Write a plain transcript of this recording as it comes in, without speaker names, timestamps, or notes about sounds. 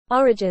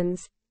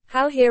Origins.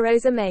 How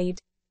heroes are made.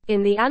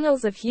 In the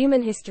annals of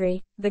human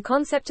history, the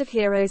concept of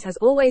heroes has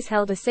always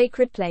held a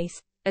sacred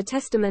place, a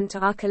testament to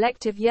our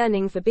collective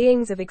yearning for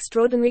beings of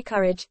extraordinary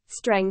courage,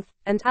 strength,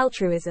 and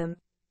altruism.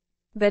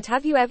 But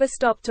have you ever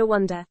stopped to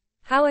wonder,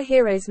 how are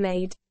heroes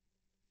made?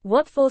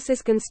 What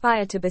forces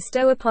conspire to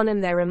bestow upon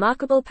them their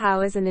remarkable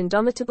powers and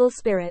indomitable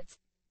spirits?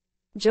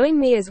 Join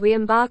me as we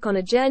embark on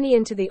a journey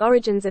into the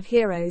origins of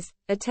heroes,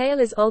 a tale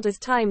as old as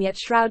time yet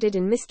shrouded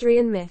in mystery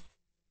and myth.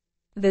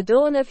 The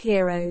dawn of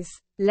heroes.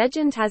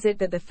 Legend has it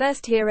that the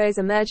first heroes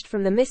emerged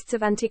from the mists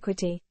of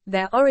antiquity,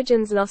 their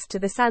origins lost to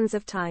the sands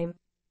of time.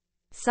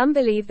 Some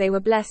believe they were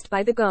blessed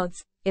by the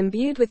gods,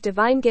 imbued with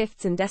divine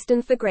gifts and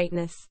destined for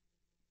greatness.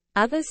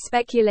 Others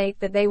speculate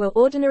that they were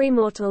ordinary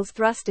mortals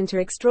thrust into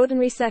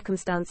extraordinary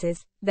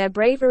circumstances, their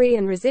bravery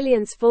and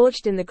resilience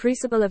forged in the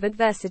crucible of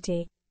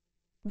adversity.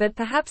 But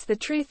perhaps the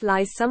truth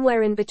lies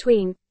somewhere in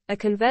between, a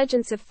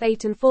convergence of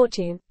fate and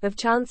fortune, of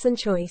chance and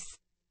choice.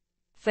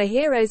 For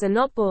heroes are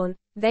not born,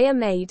 they are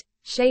made,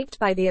 shaped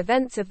by the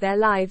events of their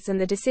lives and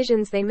the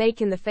decisions they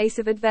make in the face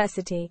of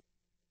adversity.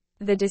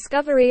 The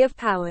discovery of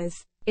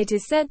powers. It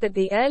is said that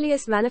the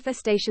earliest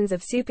manifestations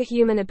of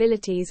superhuman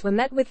abilities were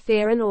met with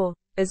fear and awe,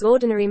 as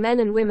ordinary men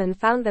and women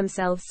found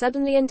themselves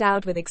suddenly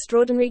endowed with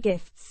extraordinary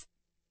gifts.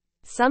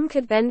 Some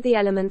could bend the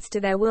elements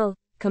to their will,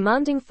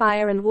 commanding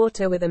fire and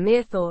water with a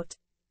mere thought.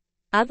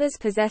 Others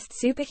possessed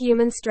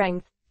superhuman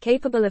strength,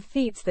 capable of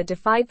feats that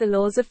defied the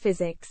laws of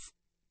physics.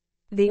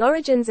 The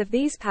origins of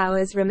these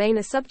powers remain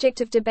a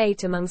subject of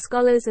debate among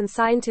scholars and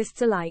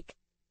scientists alike.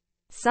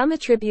 Some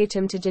attribute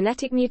them to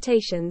genetic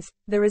mutations,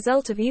 the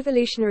result of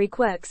evolutionary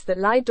quirks that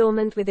lie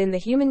dormant within the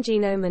human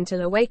genome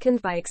until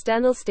awakened by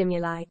external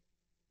stimuli.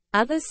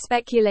 Others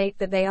speculate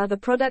that they are the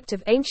product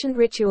of ancient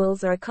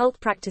rituals or occult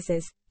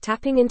practices,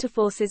 tapping into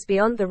forces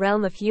beyond the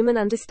realm of human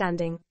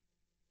understanding.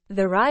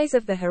 The rise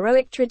of the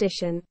heroic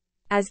tradition.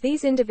 As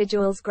these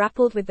individuals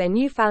grappled with their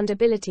newfound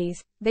abilities,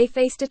 they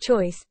faced a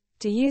choice: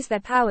 to use their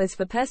powers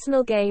for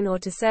personal gain or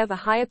to serve a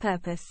higher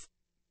purpose.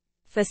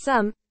 For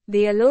some,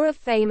 the allure of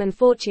fame and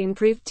fortune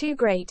proved too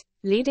great,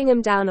 leading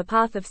them down a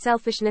path of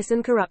selfishness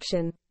and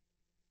corruption.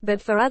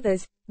 But for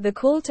others, the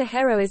call to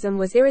heroism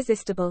was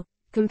irresistible,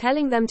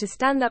 compelling them to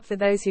stand up for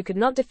those who could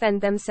not defend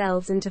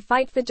themselves and to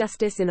fight for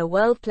justice in a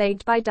world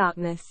plagued by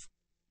darkness.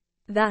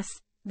 Thus,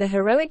 the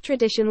heroic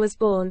tradition was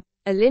born,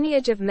 a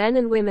lineage of men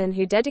and women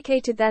who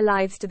dedicated their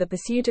lives to the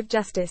pursuit of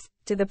justice,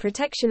 to the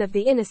protection of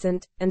the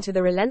innocent, and to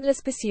the relentless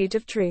pursuit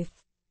of truth.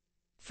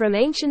 From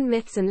ancient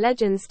myths and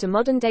legends to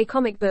modern-day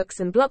comic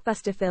books and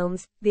blockbuster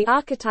films, the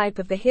archetype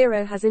of the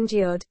hero has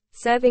endured,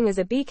 serving as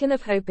a beacon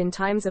of hope in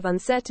times of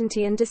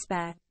uncertainty and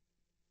despair.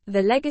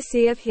 The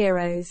legacy of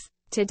heroes.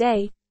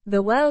 Today,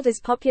 the world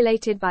is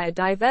populated by a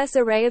diverse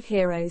array of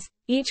heroes,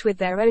 each with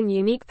their own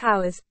unique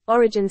powers,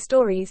 origin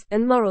stories,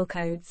 and moral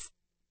codes.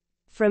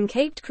 From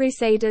caped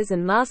crusaders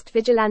and masked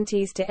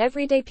vigilantes to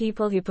everyday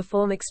people who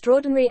perform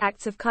extraordinary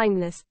acts of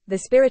kindness, the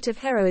spirit of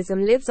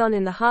heroism lives on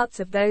in the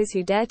hearts of those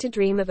who dare to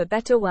dream of a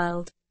better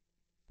world.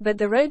 But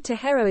the road to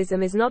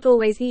heroism is not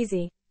always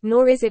easy,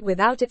 nor is it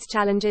without its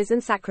challenges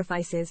and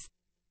sacrifices.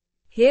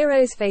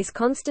 Heroes face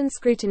constant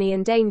scrutiny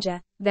and danger,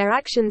 their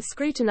actions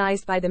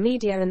scrutinized by the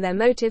media and their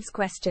motives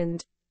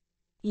questioned.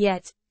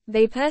 Yet,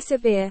 they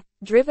persevere,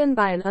 driven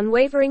by an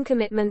unwavering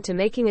commitment to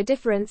making a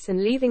difference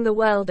and leaving the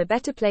world a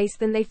better place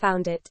than they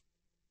found it.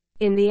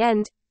 In the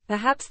end,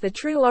 perhaps the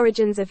true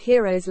origins of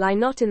heroes lie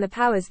not in the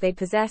powers they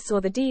possess or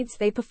the deeds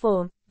they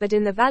perform, but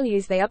in the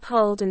values they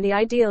uphold and the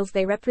ideals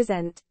they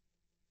represent.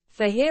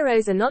 For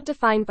heroes are not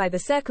defined by the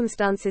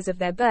circumstances of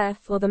their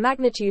birth or the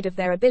magnitude of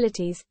their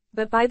abilities,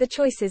 but by the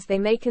choices they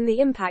make and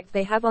the impact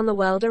they have on the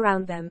world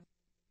around them.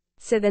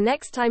 So the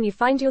next time you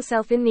find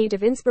yourself in need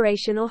of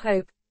inspiration or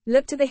hope,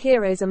 look to the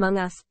heroes among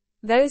us,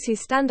 those who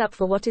stand up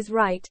for what is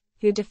right,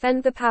 who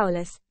defend the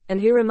powerless,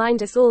 and who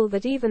remind us all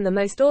that even the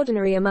most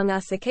ordinary among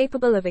us are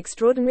capable of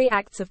extraordinary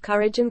acts of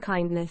courage and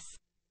kindness.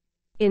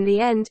 In the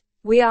end,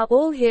 we are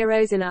all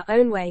heroes in our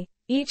own way,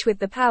 each with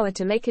the power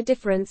to make a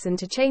difference and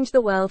to change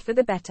the world for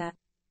the better.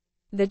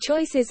 The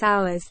choice is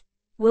ours.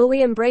 Will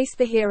we embrace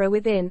the hero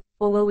within,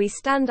 or will we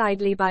stand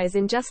idly by as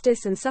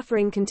injustice and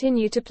suffering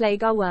continue to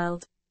plague our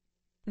world?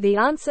 The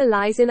answer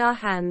lies in our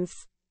hands.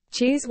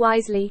 Choose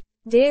wisely,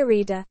 dear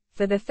reader,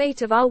 for the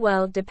fate of our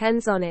world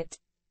depends on it.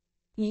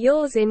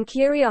 Yours in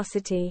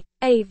curiosity,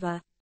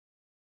 Ava.